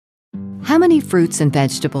How many fruits and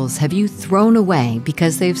vegetables have you thrown away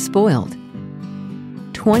because they've spoiled?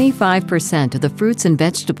 25% of the fruits and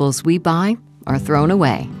vegetables we buy are thrown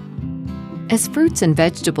away. As fruits and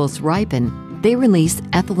vegetables ripen, they release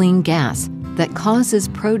ethylene gas that causes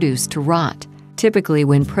produce to rot. Typically,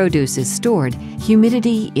 when produce is stored,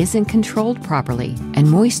 humidity isn't controlled properly and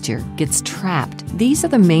moisture gets trapped. These are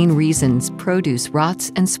the main reasons produce rots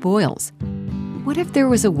and spoils. What if there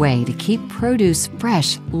was a way to keep produce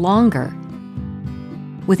fresh longer?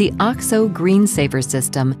 With the Oxo Greensaver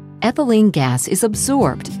system, ethylene gas is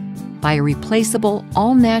absorbed by a replaceable,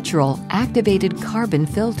 all-natural activated carbon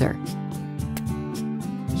filter.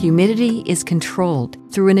 Humidity is controlled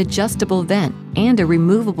through an adjustable vent, and a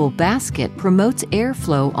removable basket promotes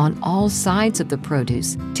airflow on all sides of the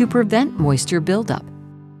produce to prevent moisture buildup.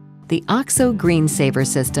 The Oxo Greensaver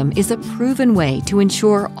system is a proven way to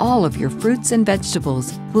ensure all of your fruits and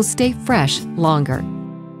vegetables will stay fresh longer.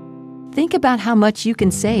 Think about how much you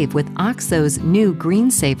can save with Oxo's new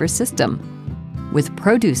Greensaver system. With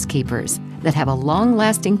produce keepers that have a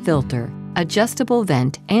long-lasting filter, adjustable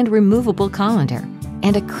vent and removable colander,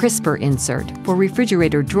 and a crisper insert for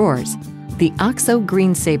refrigerator drawers, the Oxo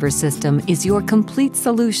Greensaver system is your complete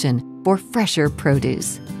solution for fresher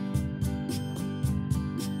produce.